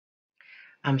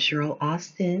I'm Cheryl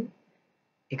Austin,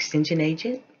 Extension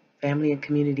Agent, Family and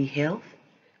Community Health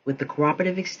with the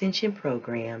Cooperative Extension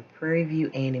Program, Prairie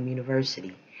View A&M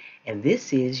University, and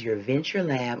this is your Venture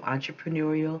Lab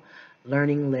Entrepreneurial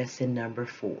Learning Lesson number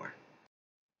 4.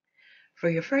 For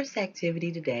your first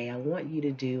activity today, I want you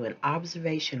to do an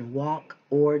observation walk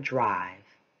or drive.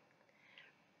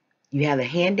 You have a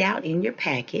handout in your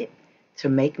packet to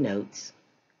make notes.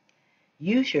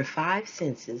 Use your 5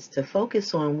 senses to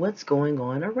focus on what's going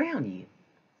on around you.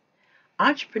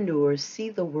 Entrepreneurs see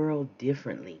the world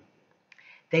differently.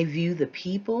 They view the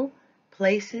people,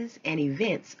 places, and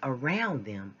events around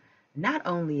them not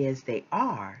only as they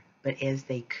are, but as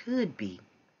they could be.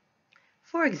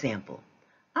 For example,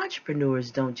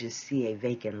 entrepreneurs don't just see a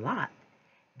vacant lot.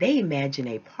 They imagine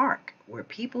a park where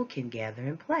people can gather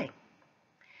and play.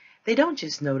 They don't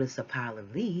just notice a pile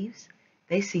of leaves.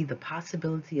 They see the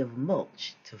possibility of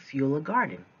mulch to fuel a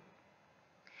garden.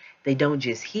 They don't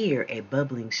just hear a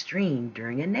bubbling stream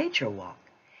during a nature walk.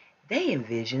 They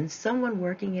envision someone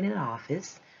working in an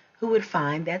office who would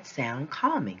find that sound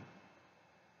calming.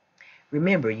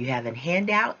 Remember, you have a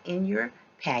handout in your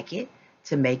packet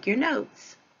to make your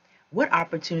notes. What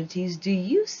opportunities do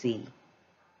you see?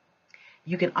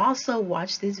 You can also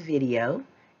watch this video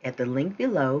at the link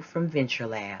below from Venture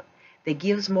Lab that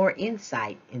gives more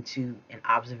insight into an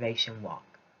observation walk.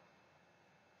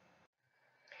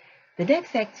 The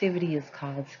next activity is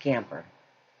called Scamper.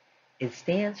 It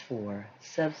stands for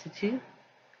substitute,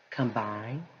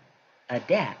 combine,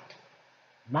 adapt,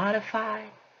 modify,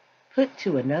 put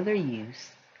to another use,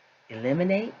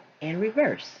 eliminate, and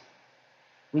reverse.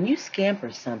 When you scamper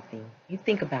something, you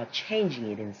think about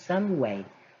changing it in some way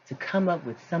to come up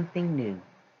with something new.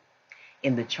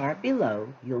 In the chart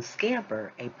below, you'll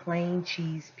scamper a plain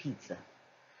cheese pizza.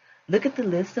 Look at the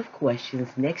list of questions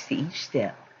next to each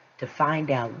step to find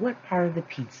out what part of the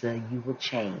pizza you will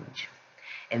change.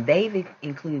 And they've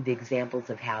included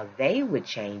examples of how they would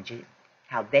change it,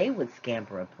 how they would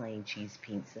scamper a plain cheese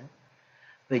pizza,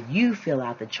 but you fill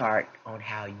out the chart on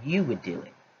how you would do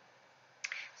it.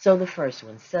 So the first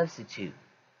one, substitute.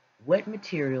 What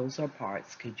materials or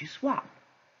parts could you swap?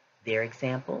 Their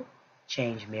example,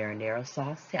 change marinara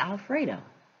sauce to Alfredo.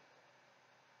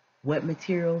 What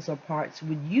materials or parts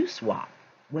would you swap?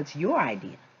 What's your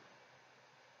idea?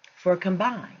 For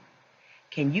combine,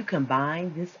 can you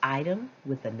combine this item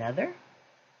with another?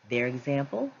 Their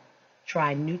example,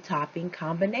 try new topping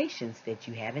combinations that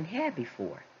you haven't had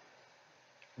before.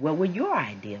 What would your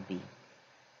idea be?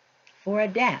 For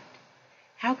adapt,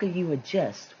 how could you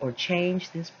adjust or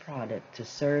change this product to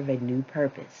serve a new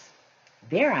purpose?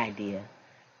 Their idea,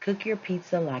 cook your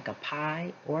pizza like a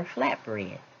pie or a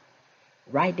flatbread.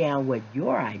 Write down what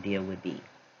your idea would be.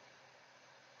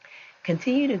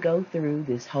 Continue to go through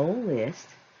this whole list.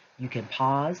 You can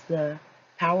pause the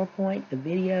PowerPoint, the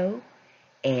video,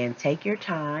 and take your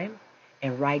time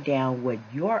and write down what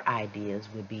your ideas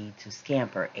would be to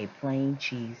scamper a plain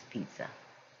cheese pizza.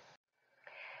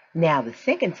 Now, the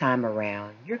second time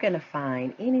around, you're going to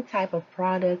find any type of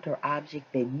product or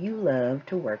object that you love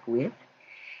to work with,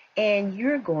 and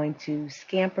you're going to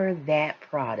scamper that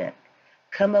product.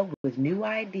 Come up with new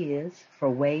ideas for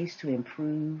ways to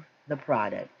improve the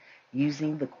product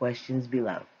using the questions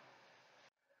below.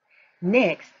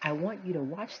 Next, I want you to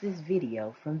watch this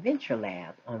video from Venture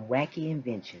Lab on wacky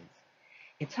inventions.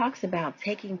 It talks about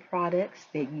taking products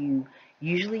that you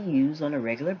usually use on a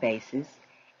regular basis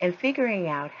and figuring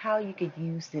out how you could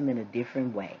use them in a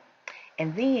different way.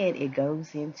 And then it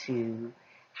goes into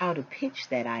how to pitch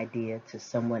that idea to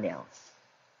someone else.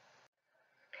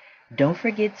 Don't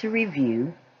forget to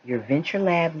review your Venture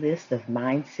Lab list of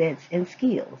mindsets and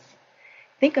skills.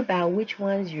 Think about which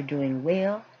ones you're doing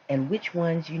well and which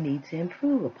ones you need to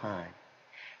improve upon.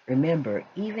 Remember,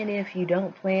 even if you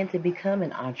don't plan to become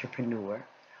an entrepreneur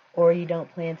or you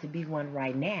don't plan to be one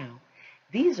right now,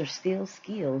 these are still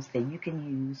skills that you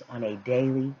can use on a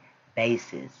daily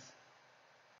basis.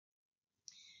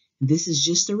 This is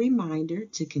just a reminder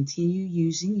to continue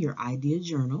using your idea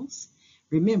journals.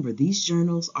 Remember, these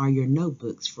journals are your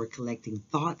notebooks for collecting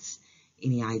thoughts,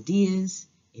 any ideas,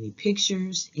 any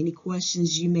pictures, any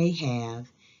questions you may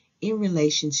have in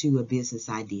relation to a business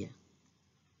idea.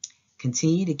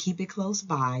 Continue to keep it close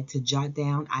by to jot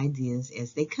down ideas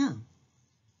as they come.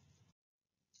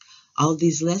 All of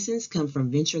these lessons come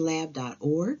from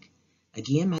venturelab.org.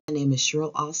 Again, my name is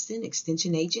Cheryl Austin,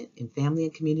 Extension Agent in Family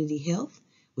and Community Health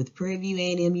with Prairie View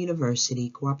A&M University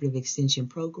Cooperative Extension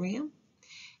Program.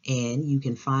 And you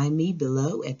can find me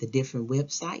below at the different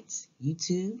websites,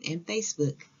 YouTube and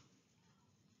Facebook.